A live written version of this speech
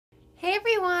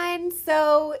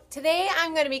So today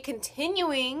I'm going to be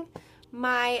continuing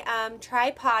my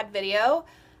tripod video.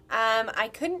 I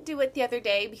couldn't do it the other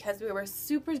day because we were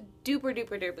super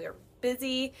duper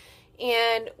busy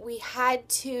and we had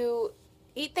to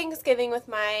eat Thanksgiving with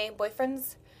my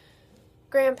boyfriend's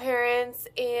grandparents,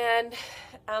 and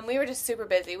we were just super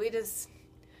busy. We just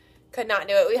could not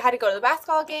do it. We had to go to the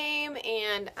basketball game,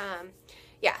 and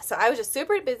yeah, so I was just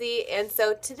super busy. And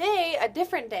so today, a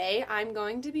different day, I'm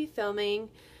going to be filming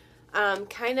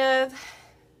kind of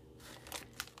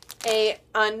a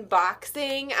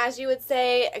unboxing, as you would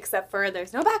say, except for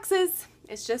there's no boxes.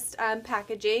 It's just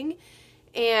packaging.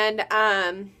 And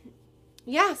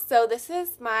yeah, so this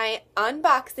is my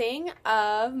unboxing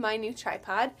of my new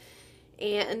tripod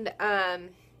and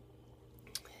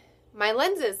my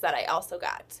lenses that I also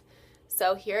got.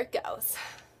 So here it goes.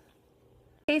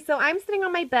 Okay, so I'm sitting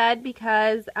on my bed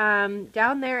because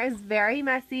down there is very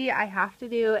messy. I have to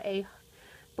do a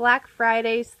Black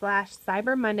Friday /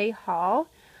 Cyber Monday haul.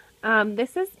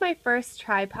 This is my first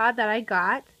tripod that I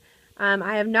got.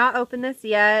 I have not opened this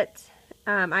yet.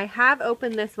 I have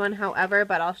opened this one, however,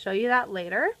 but I'll show you that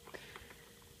later.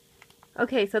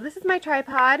 Okay, so this is my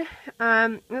tripod.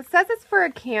 It says it's for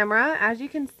a camera, as you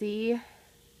can see.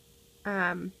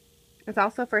 It's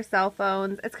also for cell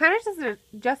phones. It's kind of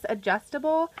just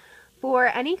adjustable for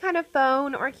any kind of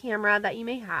phone or camera that you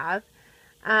may have.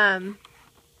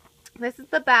 This is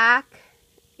the back,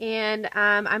 and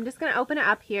I'm just going to open it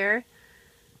up here.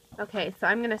 Okay, so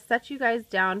I'm going to set you guys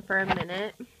down for a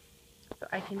minute so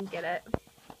I can get it.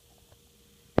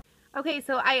 Okay,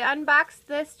 so I unboxed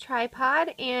this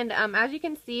tripod, and as you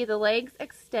can see, the legs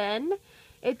extend.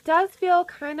 It does feel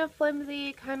kind of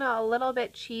flimsy, kind of a little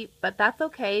bit cheap, but that's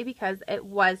okay because it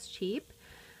was cheap.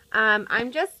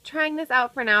 I'm just trying this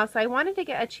out for now, so I wanted to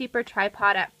get a cheaper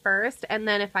tripod at first, and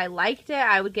then if I liked it,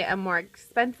 I would get a more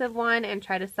expensive one and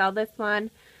try to sell this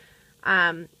one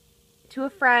to a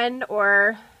friend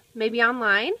or maybe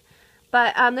online.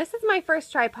 But this is my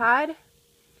first tripod,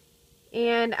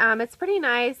 and it's pretty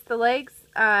nice. The legs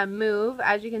move,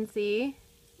 as you can see,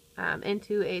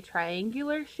 into a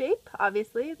triangular shape,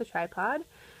 obviously, the tripod.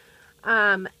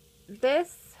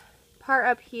 This part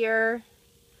up here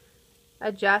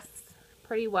adjusts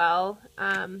pretty well.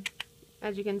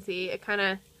 As you can see, it kind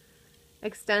of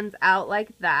extends out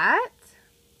like that.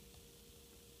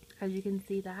 As you can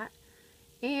see that.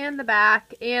 And the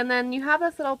back. And then you have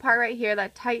this little part right here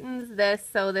that tightens this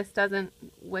so this doesn't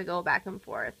wiggle back and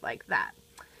forth like that.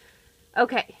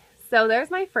 Okay. So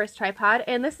there's my first tripod,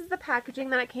 and this is the packaging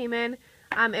that it came in.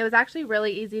 It was actually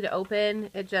really easy to open.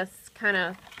 It just kind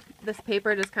of, this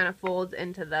paper just kind of folds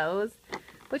into those,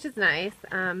 which is nice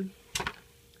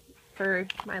for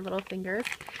my little fingers.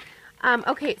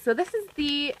 Okay, so this is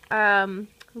the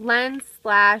lens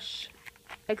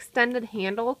 / extended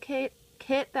handle kit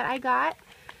that I got.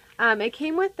 It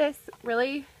came with this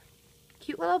really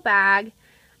cute little bag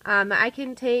I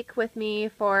can take with me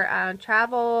for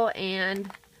travel and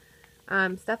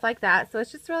stuff like that. So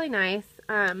it's just really nice.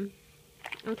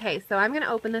 Okay, so I'm going to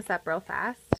open this up real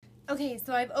fast. Okay,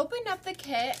 so I've opened up the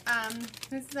kit.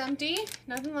 This is empty.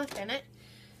 Nothing left in it.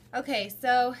 Okay,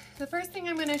 so the first thing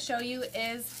I'm going to show you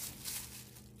is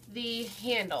the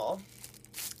handle.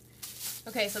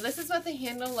 Okay, so this is what the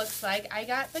handle looks like. I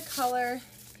got the color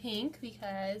pink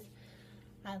because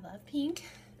I love pink.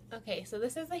 Okay, so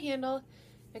this is the handle.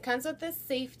 It comes with this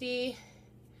safety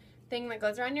thing that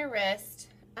goes around your wrist.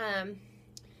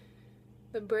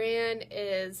 The brand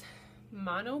is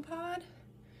Monopod.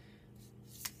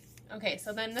 Okay,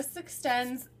 so then this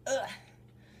extends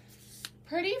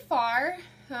pretty far.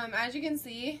 As you can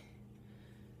see,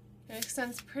 it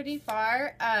extends pretty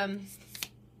far.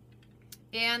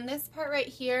 And this part right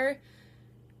here,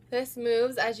 this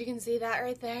moves, as you can see that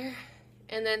right there.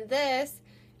 And then this,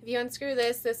 if you unscrew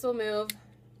this, this will move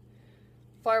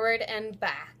forward and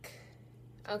back.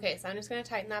 Okay, so I'm just going to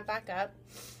tighten that back up.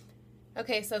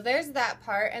 Okay, so there's that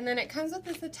part, and then it comes with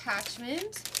this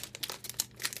attachment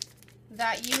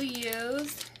that you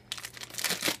use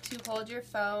to hold your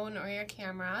phone or your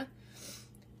camera.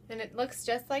 And it looks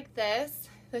just like this.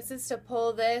 This is to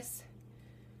pull this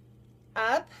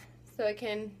up so it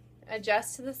can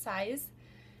adjust to the size.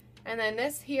 And then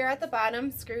this here at the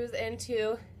bottom screws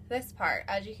into this part,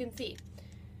 as you can see.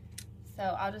 So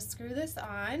I'll just screw this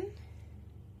on.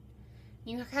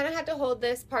 You kind of have to hold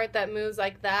this part that moves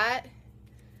like that,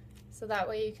 so that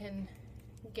way you can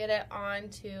get it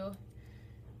onto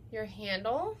your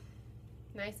handle,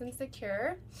 nice and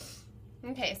secure.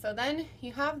 Okay, so then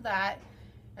you have that,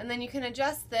 and then you can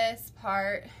adjust this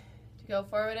part to go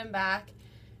forward and back,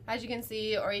 as you can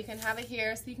see, or you can have it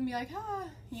here so you can be like, ah,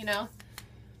 you know.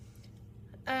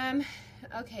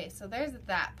 Okay, so there's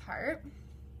that part.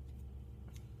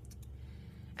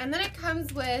 And then it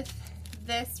comes with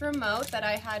this remote that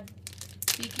I had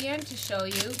began to show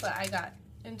you, but I got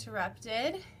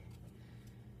interrupted.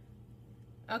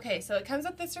 Okay, so it comes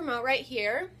with this remote right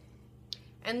here,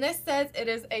 and this says it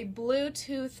is a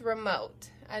Bluetooth remote,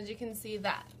 as you can see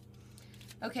that.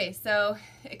 Okay, so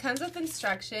it comes with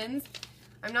instructions.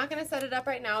 I'm not going to set it up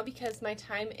right now because my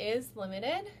time is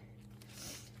limited.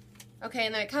 Okay,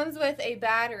 and then it comes with a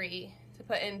battery to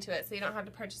put into it, so you don't have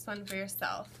to purchase one for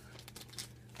yourself.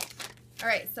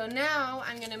 Alright, so now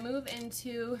I'm going to move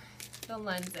into the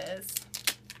lenses.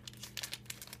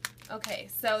 Okay,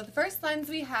 so the first lens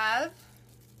we have,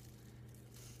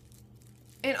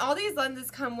 and all these lenses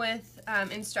come with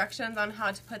instructions on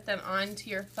how to put them onto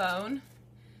your phone.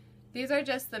 These are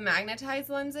just the magnetized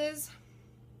lenses.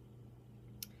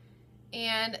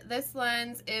 And this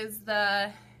lens is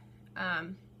the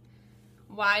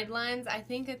wide lens. I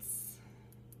think it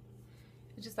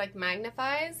just like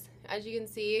magnifies, as you can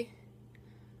see,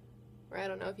 or I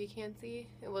don't know if you can see.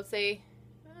 It will say,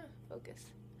 focus.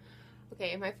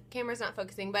 Okay, my camera's not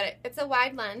focusing, but it's a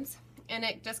wide lens, and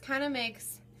it just kind of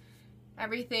makes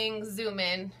everything zoom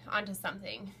in onto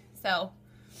something. So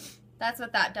that's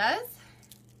what that does.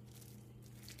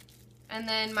 And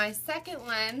then my second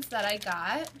lens that I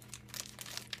got,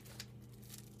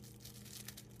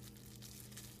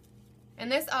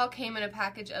 and this all came in a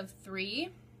package of 3,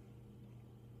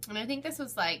 and I think this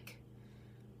was like,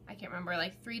 I can't remember,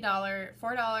 like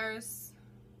 $4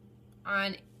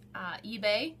 on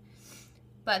eBay.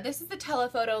 But this is the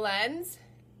telephoto lens,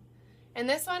 and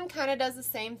this one kind of does the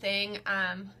same thing.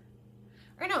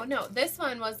 Or no, this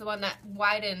one was the one that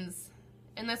widens,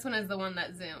 and this one is the one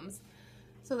that zooms.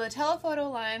 So the telephoto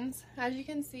lens, as you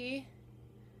can see,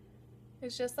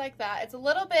 is just like that. It's a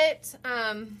little bit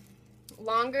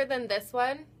longer than this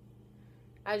one,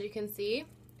 as you can see.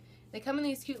 They come in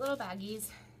these cute little baggies,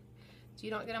 so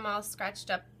you don't get them all scratched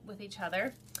up with each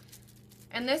other.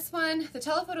 And this one, the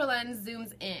telephoto lens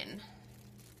zooms in.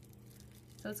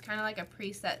 So it's kind of like a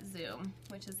preset zoom,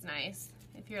 which is nice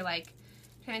if you're like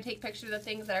trying to take pictures of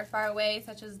things that are far away,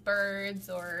 such as birds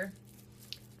or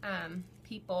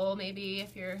people, maybe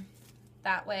if you're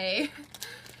that way.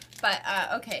 But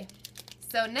okay,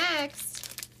 so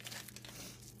next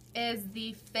is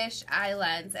the fish eye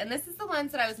lens, and this is the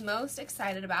lens that I was most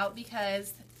excited about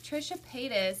because Trisha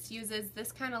Paytas uses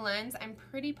this kind of lens. I'm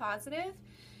pretty positive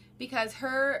because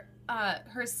her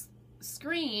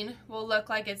screen will look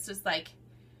like it's just like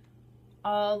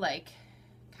all like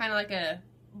kind of like a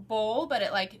bowl, but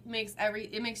it like makes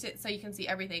it so you can see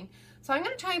everything. So I'm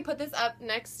gonna try and put this up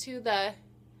next to the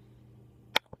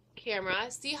camera.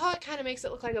 See how it kind of makes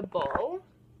it look like a bowl,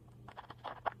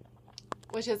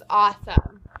 which is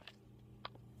awesome.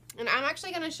 And I'm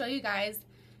actually gonna show you guys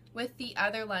with the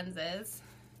other lenses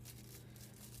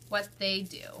what they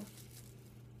do,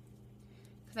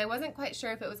 because I wasn't quite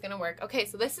sure if it was gonna work. Okay,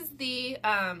 so this is the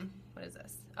what is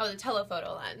this? Oh, the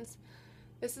telephoto lens.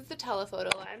 This is the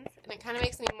telephoto lens, and it kind of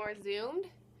makes me more zoomed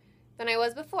than I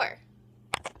was before.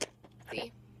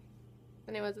 See?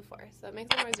 Than I was before. So it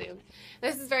makes me more zoomed.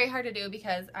 This is very hard to do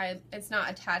because it's not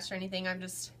attached or anything. I'm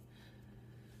just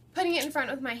putting it in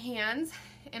front with my hands.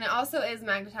 And it also is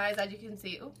magnetized, as you can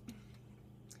see. Oops.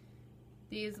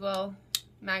 These will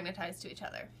magnetize to each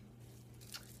other,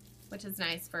 which is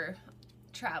nice for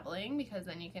traveling because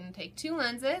then you can take 2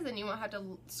 lenses and you won't have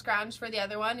to scrounge for the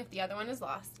other one if the other one is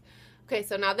lost. Okay,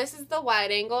 so now this is the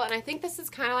wide angle, and I think this is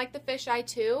kind of like the fisheye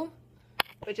too,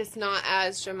 but just not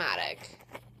as dramatic.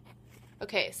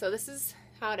 Okay, so this is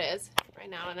how it is right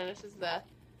now, and then this is the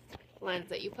lens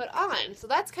that you put on. So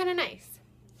that's kind of nice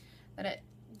that it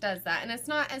does that, and it's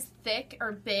not as thick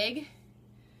or big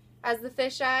as the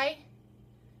fisheye,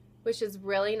 which is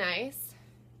really nice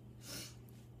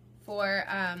for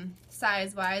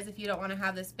size-wise if you don't want to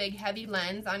have this big heavy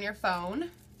lens on your phone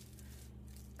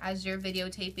as you're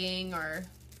videotaping or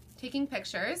taking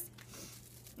pictures.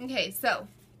 Okay, so,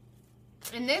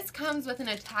 and this comes with an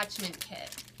attachment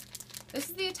kit. This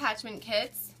is the attachment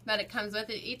kits that it comes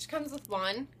with. It each comes with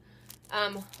one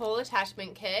whole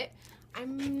attachment kit.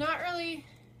 I'm not really,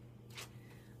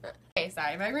 okay,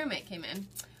 sorry, my roommate came in.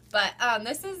 But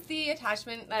this is the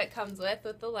attachment that it comes with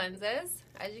the lenses.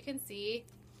 As you can see,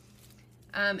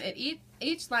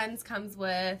 each lens comes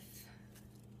with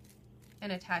an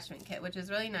attachment kit, which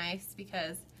is really nice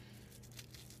because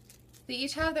they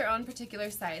each have their own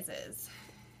particular sizes.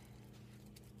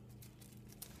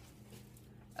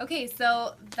 Okay,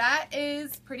 so that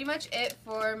is pretty much it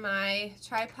for my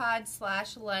tripod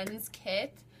 / lens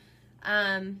kit.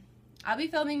 I'll be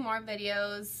filming more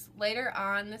videos later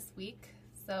on this week,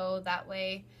 so that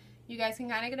way you guys can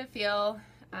kind of get a feel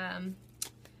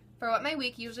for what my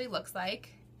week usually looks like.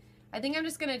 I think I'm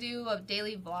just going to do a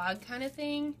daily vlog kind of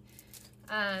thing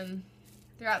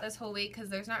throughout this whole week because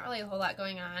there's not really a whole lot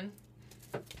going on.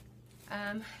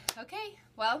 Okay,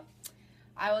 well,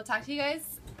 I will talk to you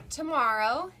guys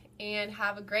tomorrow and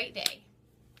have a great day.